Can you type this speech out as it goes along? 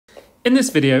In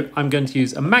this video, I'm going to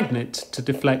use a magnet to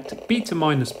deflect beta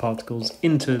minus particles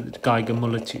into the Geiger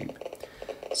Muller tube.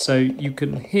 So you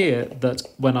can hear that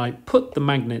when I put the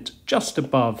magnet just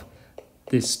above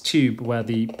this tube where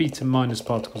the beta minus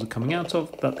particles are coming out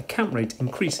of, that the count rate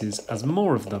increases as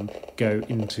more of them go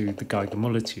into the Geiger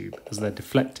Muller tube as they're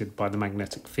deflected by the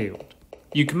magnetic field.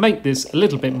 You can make this a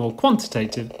little bit more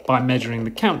quantitative by measuring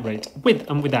the count rate with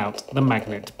and without the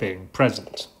magnet being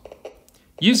present.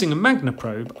 Using a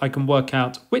magneprobe, I can work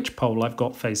out which pole I've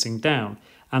got facing down,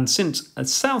 and since a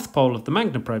south pole of the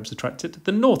magneprobe is attracted,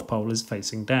 the north pole is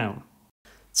facing down.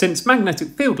 Since magnetic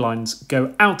field lines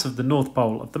go out of the north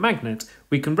pole of the magnet,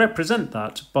 we can represent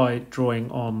that by drawing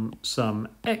on some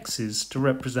X's to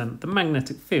represent the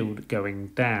magnetic field going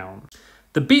down.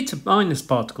 The beta minus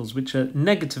particles, which are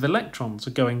negative electrons,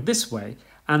 are going this way,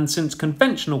 and since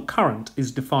conventional current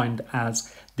is defined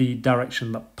as the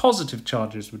direction that positive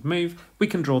charges would move, we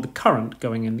can draw the current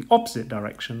going in the opposite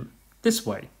direction this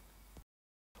way.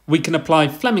 We can apply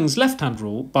Fleming's left-hand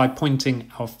rule by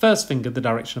pointing our first finger the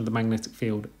direction of the magnetic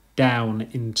field down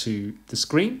into the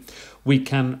screen. We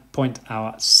can point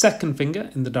our second finger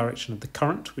in the direction of the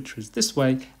current, which is this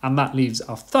way, and that leaves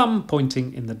our thumb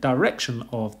pointing in the direction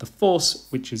of the force,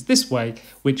 which is this way,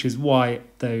 which is why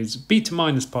those beta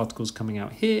minus particles coming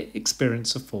out here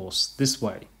experience a force this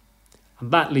way.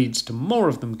 And that leads to more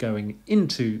of them going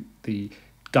into the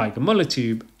Geiger Muller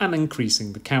tube and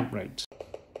increasing the count rate.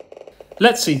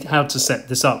 Let's see how to set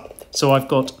this up. So I've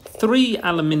got 3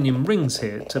 aluminium rings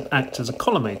here to act as a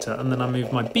collimator, and then I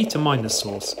move my beta minus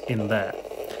source in there.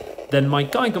 Then my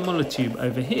Geiger Muller tube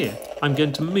over here, I'm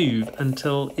going to move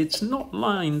until it's not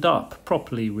lined up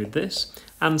properly with this,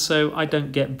 and so I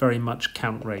don't get very much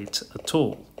count rate at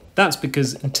all. That's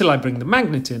because until I bring the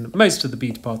magnet in, most of the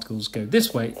beta particles go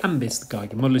this way and miss the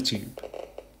Geiger Muller tube.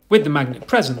 With the magnet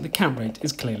present, the count rate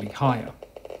is clearly higher,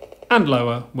 and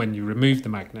lower when you remove the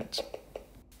magnet.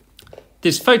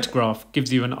 This photograph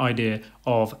gives you an idea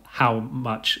of how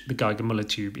much the Geiger Muller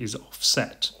tube is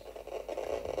offset.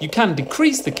 You can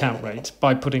decrease the count rate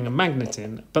by putting a magnet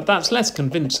in, but that's less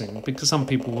convincing because some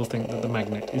people will think that the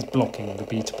magnet is blocking the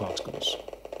beta particles.